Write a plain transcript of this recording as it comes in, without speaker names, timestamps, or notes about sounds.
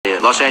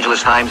Los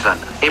Angeles Times on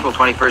April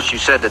 21st, you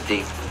said that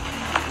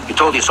you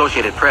told the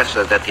Associated Press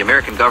that the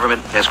American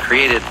government has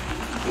created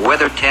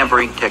weather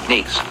tampering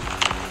techniques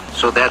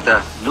so that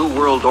the New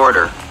World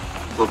Order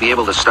will be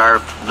able to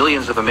starve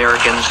millions of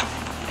Americans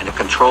and to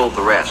control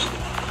the rest.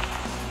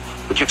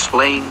 Would you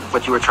explain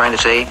what you were trying to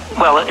say?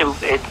 Well,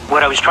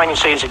 what I was trying to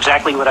say is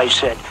exactly what I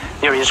said.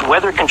 There is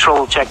weather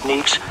control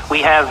techniques. We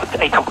have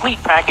a complete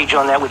package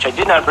on that, which I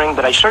did not bring,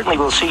 but I certainly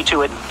will see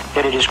to it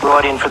that it is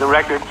brought in for the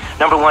record.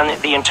 Number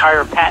one, the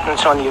entire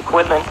patents on the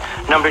equipment.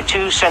 Number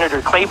two,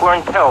 Senator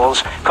Claiborne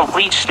Pell's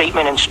complete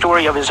statement and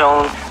story of his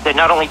own that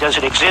not only does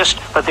it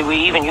exist, but that we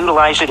even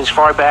utilize it as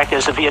far back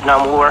as the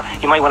Vietnam War.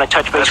 You might want to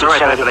touch base with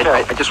Senator Pell.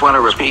 I just want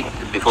to repeat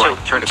before I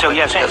turn it. So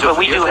yes, but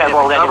we do have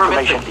all that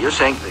information. You're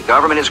saying the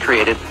government has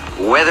created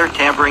weather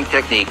tampering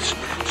techniques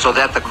so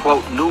that the,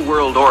 quote, New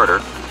World Order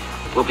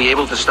will be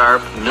able to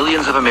starve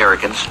millions of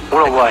Americans.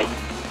 Worldwide.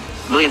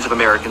 Millions of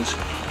Americans,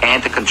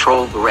 and to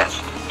control the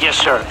rest. Yes,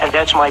 sir, and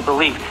that's my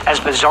belief. As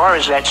bizarre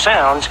as that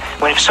sounds,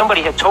 if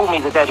somebody had told me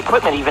that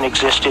equipment even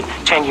existed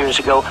 10 years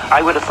ago,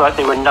 I would have thought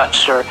they were nuts,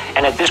 sir.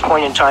 And at this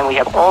point in time, we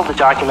have all the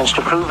documents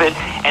to prove it.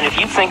 And if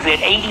you think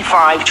that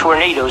 85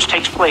 tornadoes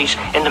takes place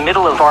in the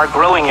middle of our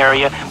growing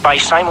area by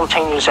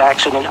simultaneous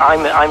accident,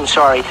 I'm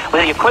sorry.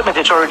 With the equipment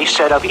that's already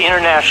set up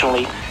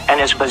internationally, and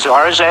as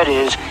bizarre as that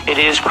is, it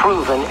is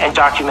proven and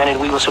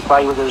documented. We will supply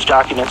you with those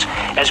documents.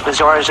 As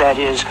bizarre as that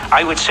is,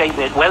 I would say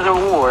that weather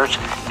wars,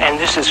 and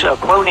this is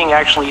quoting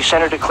actually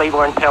Senator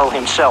Claiborne Pell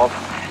himself,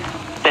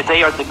 that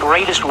they are the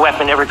greatest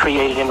weapon ever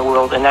created in the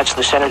world, and that's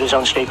the Senator's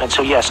own statement.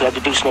 So yes, I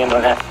do stand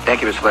on that.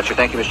 Thank you, Mr. Fletcher.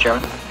 Thank you, Mr.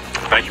 Chairman.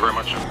 Thank you very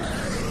much.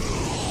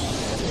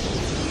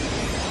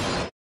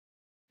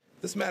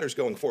 This matters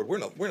going forward.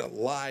 We're in a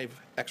live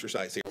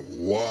exercise here.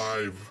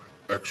 Live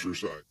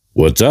exercise.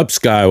 What's up,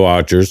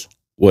 Skywatchers?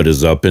 What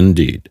is up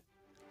indeed?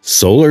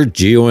 Solar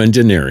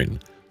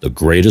Geoengineering, the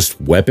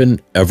greatest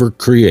weapon ever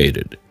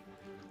created.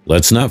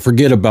 Let's not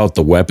forget about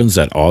the weapons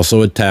that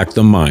also attack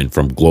the mind,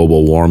 from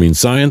global warming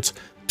science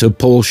to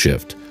pole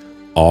shift,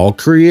 all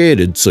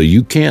created so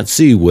you can't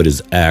see what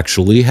is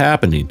actually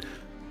happening,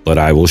 but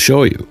I will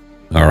show you.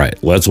 All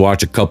right, let's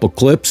watch a couple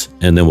clips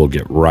and then we'll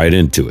get right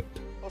into it.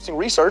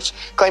 Research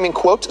claiming,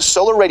 quote,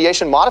 solar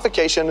radiation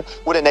modification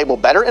would enable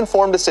better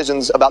informed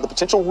decisions about the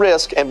potential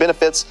risk and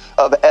benefits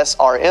of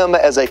SRM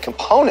as a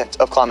component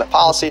of climate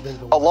policy,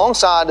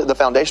 alongside the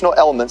foundational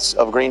elements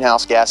of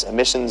greenhouse gas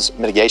emissions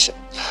mitigation.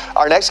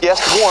 Our next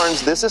guest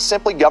warns this is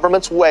simply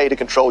government's way to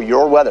control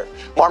your weather.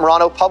 Mark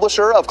Morano,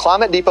 publisher of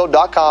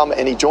ClimateDepot.com,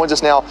 and he joins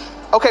us now.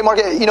 Okay, Mark,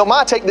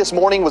 my take this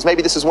morning was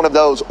maybe this is one of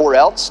those or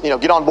else,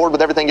 get on board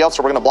with everything else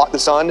or we're going to block the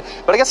sun.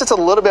 But I guess it's a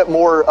little bit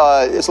more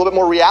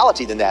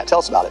reality than that. Tell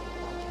us about it.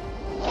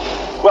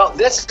 Well,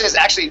 this is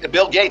actually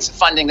Bill Gates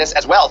funding this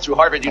as well through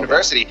Harvard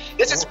University.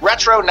 This is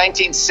retro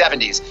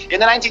 1970s. In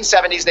the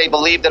 1970s, they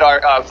believed that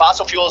our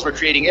fossil fuels were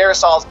creating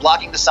aerosols,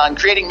 blocking the sun,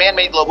 creating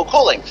man-made global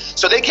cooling.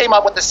 So they came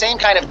up with the same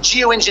kind of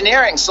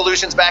geoengineering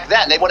solutions back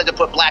then. They wanted to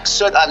put black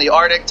soot on the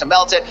Arctic to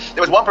melt it.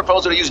 There was one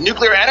proposal to use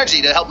nuclear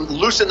energy to help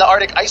loosen the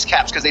Arctic ice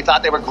caps because they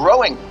thought they were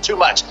growing too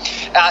much.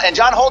 And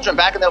John Holdren,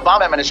 back in the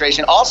Obama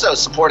administration, also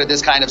supported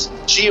this kind of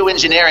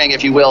geoengineering,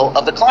 if you will,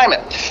 of the climate.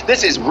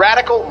 This is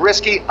radical,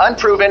 risky,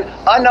 unproven,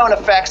 unknown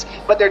effects,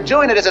 but they're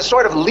doing it as a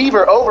sort of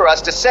lever over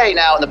us to say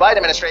now in the Biden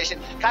administration,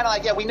 kind of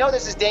like, yeah, we know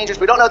this is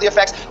dangerous, we don't know the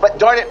effects, but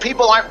darn it,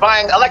 people aren't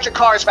buying electric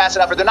cars fast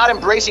enough, or they're not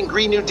embracing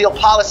Green New Deal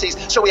policies,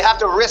 so we have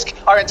to risk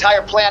our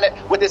entire planet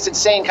with this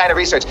insane kind of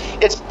research.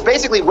 It's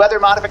basically weather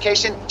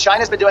modification.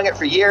 China's been doing it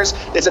for years.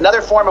 It's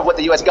another form of what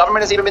the U.S.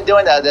 government has even been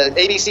doing. The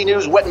ABC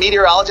News, what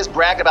meteorologists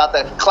bragged about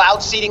the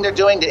cloud seeding they're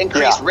doing to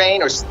increase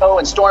rain or snow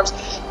and storms.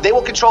 They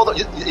will control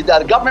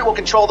the government will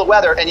control the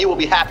weather, and you will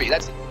be happy.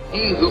 That's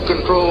He who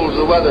controls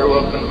the weather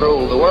will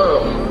control the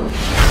world.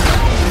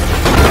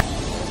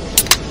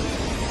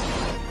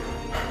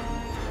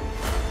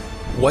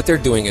 What they're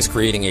doing is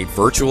creating a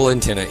virtual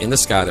antenna in the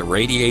sky that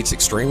radiates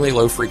extremely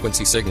low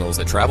frequency signals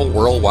that travel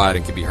worldwide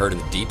and can be heard in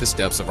the deepest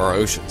depths of our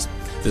oceans.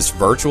 This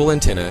virtual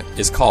antenna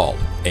is called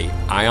a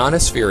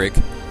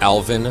ionospheric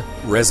Alvin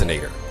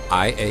resonator,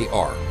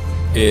 IAR,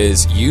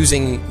 is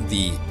using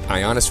the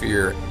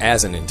ionosphere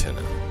as an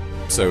antenna.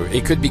 So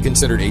it could be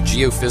considered a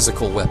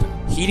geophysical weapon.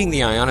 Heating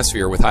the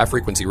ionosphere with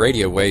high-frequency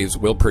radio waves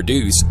will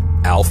produce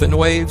alphin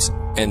waves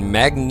and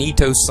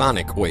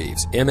magnetosonic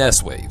waves,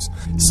 MS waves,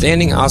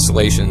 standing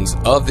oscillations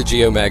of the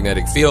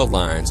geomagnetic field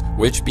lines,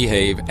 which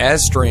behave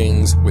as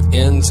strings with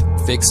ends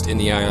fixed in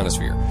the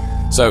ionosphere.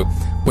 So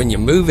when you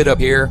move it up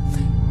here,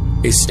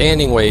 a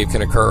standing wave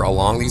can occur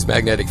along these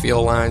magnetic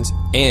field lines,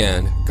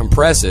 and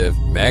compressive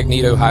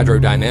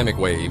magnetohydrodynamic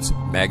waves,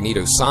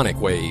 magnetosonic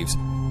waves,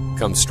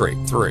 come straight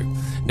through.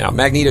 Now,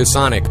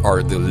 magnetosonic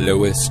are the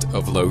lowest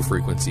of low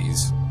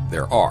frequencies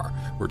there are.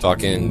 We're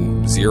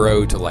talking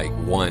 0 to like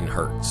 1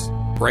 hertz.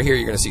 Right here,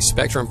 you're going to see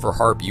spectrum for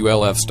HARP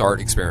ULF start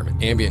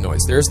experiment, ambient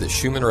noise. There's the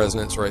Schumann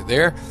resonance right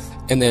there.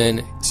 And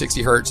then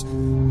 60 hertz,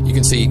 you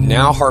can see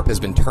now HARP has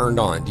been turned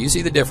on. Do you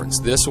see the difference?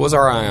 This was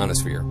our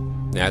ionosphere,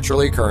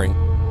 naturally occurring,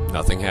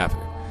 nothing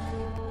happening.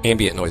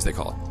 Ambient noise, they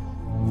call it.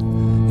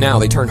 Now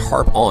they turn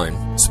HARP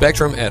on.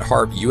 Spectrum at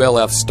HARP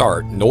ULF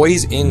start,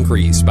 noise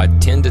increased by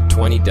 10 to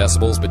 20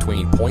 decibels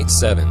between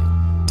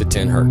 0.7 to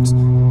 10 hertz.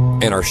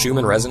 And our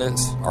Schumann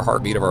resonance, our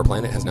heartbeat of our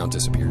planet, has now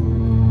disappeared.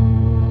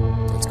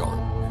 It's gone.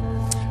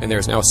 And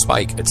there's now a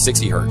spike at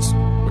 60 hertz,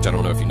 which I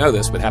don't know if you know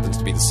this, but happens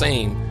to be the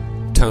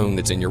same tone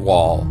that's in your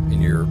wall,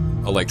 in your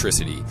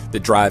electricity, that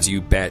drives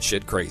you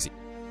batshit crazy.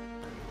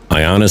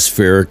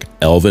 Ionospheric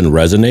Elven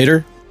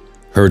resonator?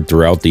 Heard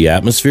throughout the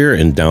atmosphere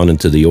and down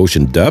into the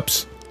ocean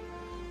depths?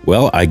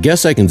 Well, I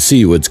guess I can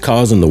see what's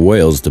causing the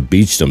whales to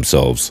beach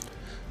themselves.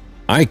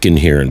 I can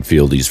hear and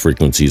feel these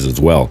frequencies as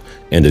well,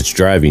 and it's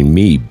driving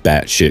me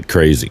batshit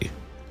crazy.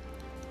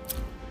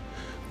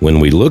 When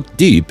we look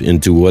deep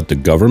into what the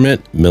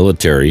government,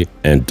 military,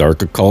 and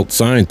dark occult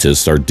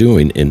scientists are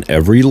doing in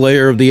every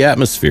layer of the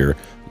atmosphere,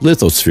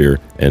 lithosphere,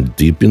 and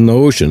deep in the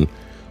ocean,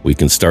 we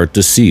can start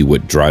to see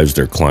what drives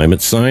their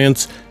climate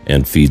science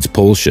and feeds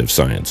pole shift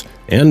science,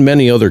 and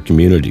many other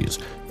communities,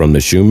 from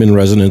the Schumann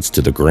resonance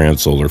to the grand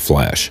solar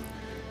flash.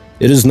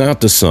 It is not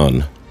the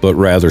sun, but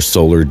rather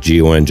solar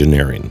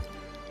geoengineering.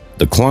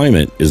 The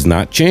climate is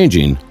not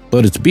changing,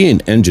 but it's being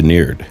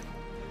engineered.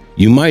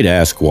 You might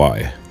ask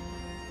why.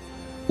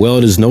 Well,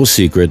 it is no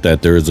secret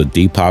that there is a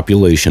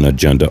depopulation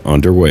agenda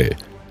underway.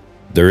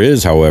 There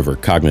is, however,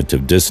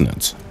 cognitive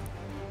dissonance.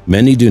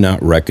 Many do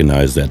not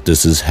recognize that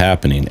this is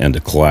happening and the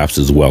collapse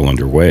is well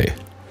underway.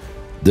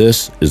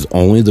 This is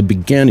only the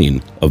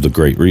beginning of the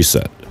Great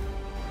Reset.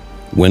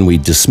 When we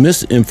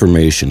dismiss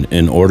information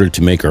in order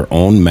to make our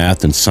own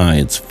math and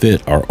science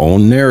fit our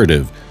own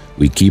narrative,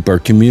 we keep our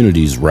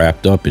communities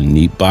wrapped up in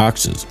neat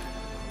boxes,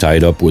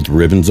 tied up with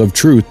ribbons of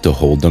truth to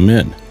hold them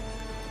in.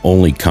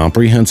 Only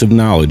comprehensive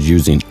knowledge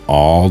using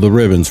all the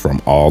ribbons from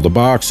all the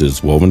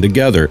boxes woven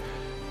together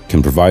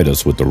can provide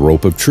us with the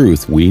rope of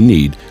truth we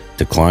need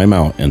to climb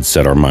out and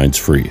set our minds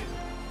free.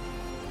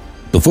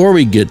 Before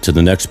we get to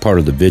the next part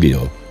of the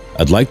video,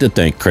 I'd like to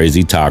thank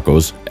Crazy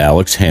Tacos,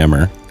 Alex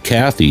Hammer,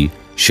 Kathy,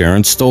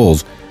 Sharon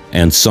Stoles,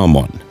 and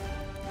someone.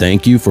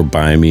 Thank you for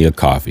buying me a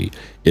coffee.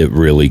 It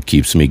really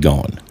keeps me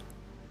going.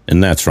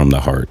 And that's from the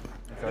heart.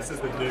 This is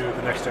the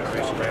next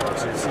generation radar.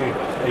 So you see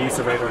a use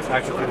of radar. It's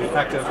actually the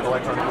active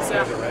electronic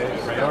scanner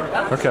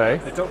radar.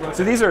 Okay.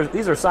 So these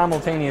are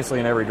simultaneously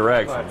in every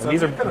direction. Right. So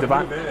these are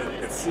divine. You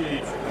can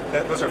see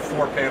that those are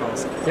 4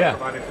 panels. Yeah.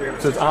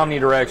 So it's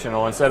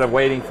omnidirectional. Instead of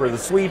waiting for the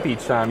sweep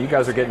each time, you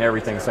guys are getting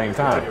everything at the same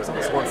time. It's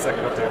almost 1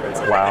 second update rates.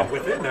 Wow. And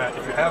within that,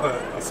 if you have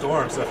a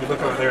storm, so if you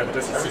look over there in the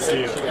distance, you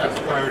see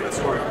prior to the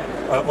storm,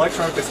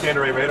 electronically scanned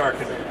array radar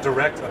can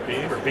direct a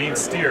beam or beam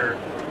steer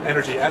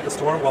energy at the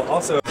storm while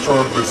also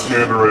Electronically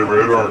scanned array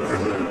radar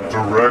can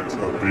direct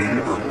a beam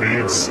or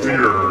beam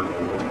steer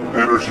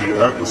energy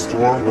at the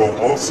storm while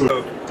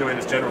also doing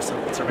its general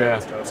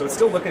surveillance stuff. So it's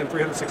still looking at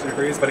 360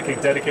 degrees, but it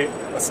can dedicate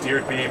a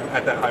steered beam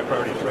at that high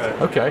priority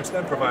threat. Okay. Which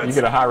then provides you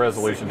get a high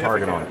resolution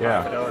target on it.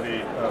 Yeah.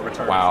 Fidelity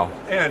returns. Wow.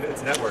 And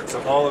it's networked.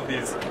 So all of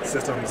these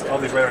systems, all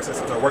these radar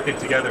systems are working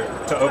together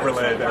to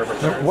overlay their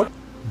returns. What?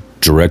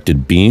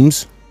 Directed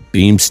beams?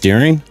 Beam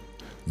steering?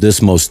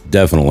 This most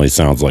definitely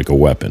sounds like a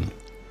weapon.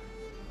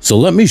 So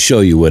let me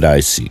show you what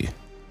I see.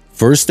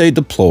 First, they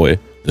deploy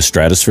the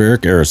stratospheric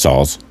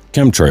aerosols,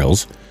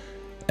 chemtrails,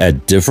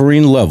 at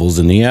differing levels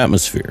in the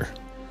atmosphere.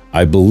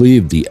 I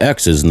believe the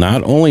X is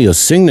not only a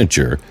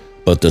signature,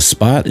 but the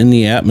spot in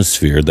the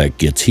atmosphere that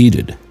gets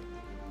heated.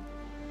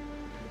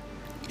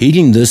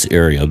 Heating this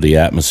area of the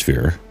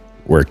atmosphere,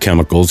 where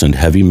chemicals and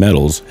heavy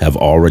metals have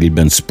already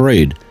been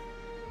sprayed,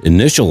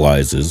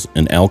 initializes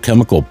an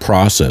alchemical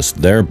process,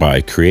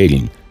 thereby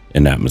creating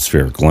an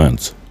atmospheric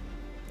lens.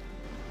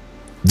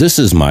 This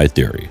is my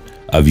theory.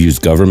 I've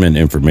used government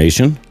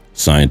information,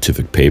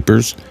 scientific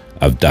papers.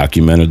 I've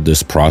documented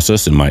this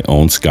process in my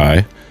own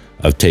sky.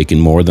 I've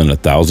taken more than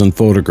 1,000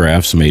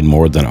 photographs, made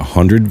more than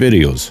 100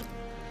 videos.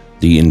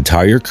 The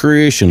entire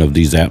creation of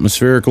these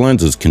atmospheric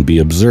lenses can be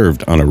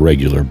observed on a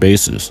regular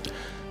basis.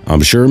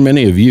 I'm sure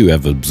many of you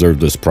have observed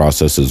this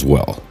process as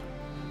well.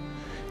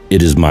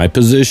 It is my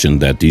position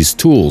that these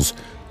tools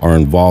are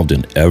involved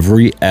in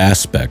every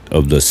aspect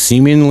of the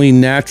seemingly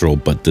natural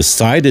but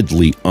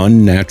decidedly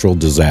unnatural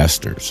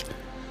disasters,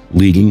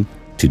 leading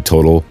to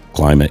total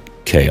climate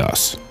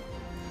chaos.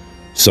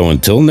 So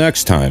until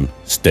next time,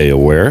 stay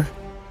aware,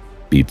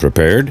 be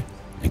prepared,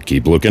 and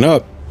keep looking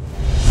up.